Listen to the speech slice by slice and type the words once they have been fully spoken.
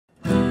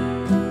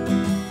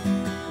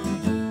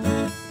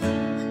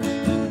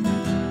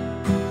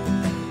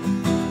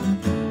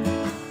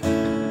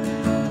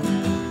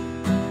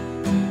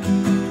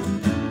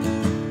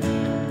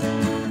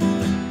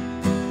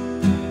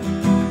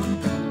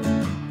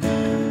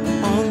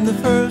In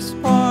the first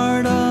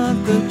part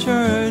of the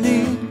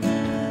journey,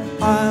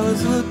 I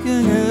was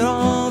looking at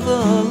all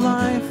the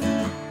life.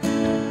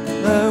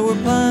 There were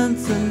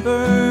plants and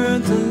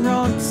birds and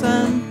rocks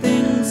and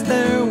things.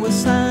 There was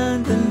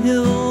sand and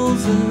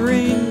hills and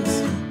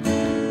rings.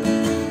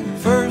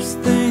 First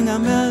thing I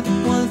met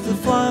was a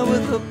fly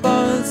with a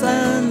buzz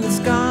and the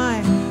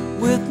sky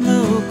with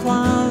no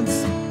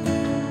clouds.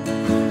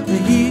 The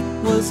heat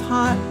was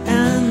hot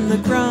and the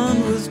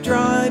ground was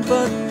dry,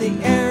 but the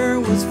air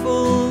was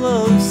full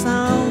of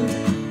sound.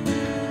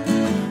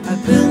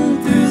 I've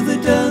been through the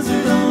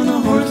desert on a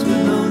horse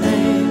with no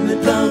name.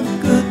 It felt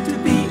good to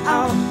be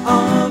out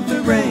of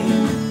the rain.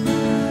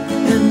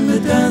 In the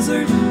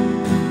desert,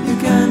 you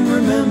can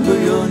remember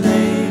your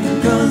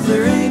name, 'cause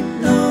there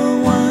ain't no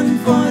one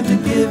for to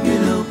give you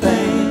no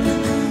pain.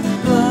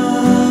 La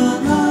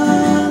la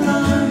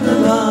la la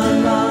la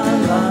la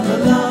la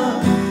la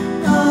la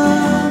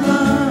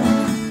la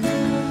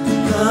la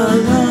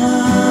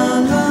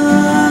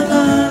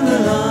la la.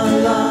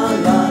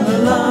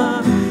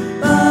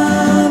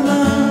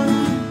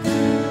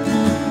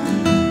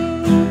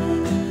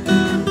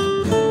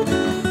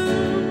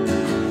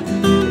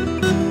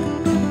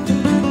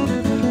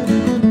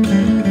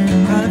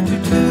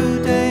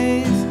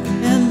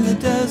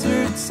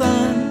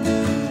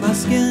 My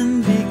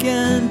skin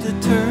began to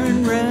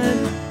turn red.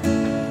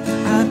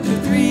 After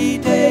 3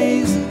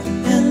 days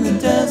in the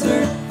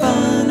desert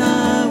fun,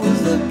 I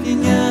was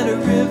looking at a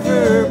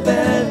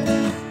riverbed,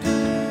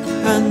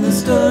 and the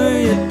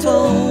story it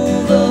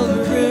told of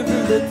a river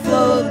that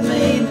flowed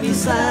made me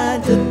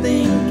sad to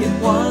think it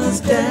was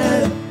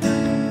dead.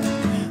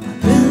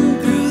 I've been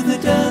through the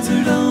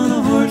desert on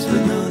a horse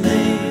with no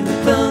name. It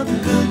felt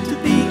good to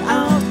be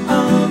out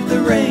of the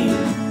rain.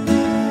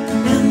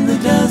 In the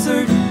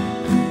desert,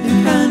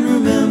 can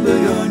remember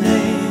your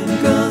name,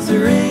 'cause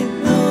there ain't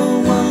no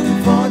one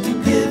for to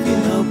give you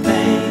no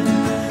pain.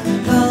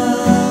 La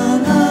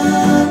la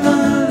la la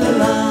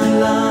la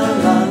la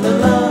la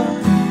la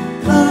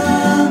la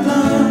la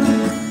la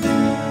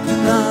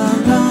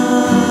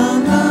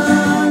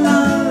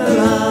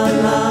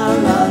la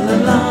la la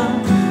la.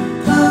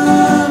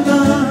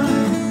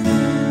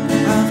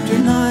 After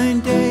 9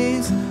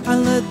 days, I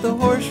let the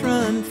horse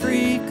run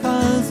free,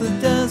 'cause the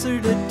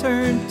desert had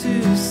turned to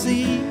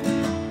sea.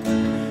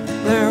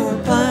 There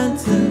were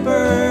plants and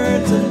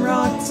birds and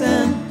rocks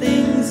and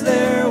things.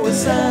 There was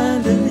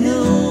sand and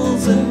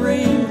hills and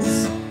rings.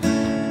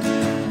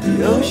 The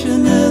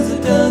ocean is a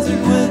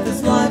desert with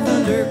its life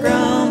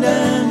underground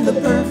and the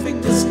perfect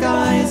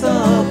disguise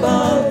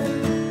above.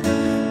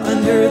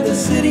 Under the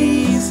city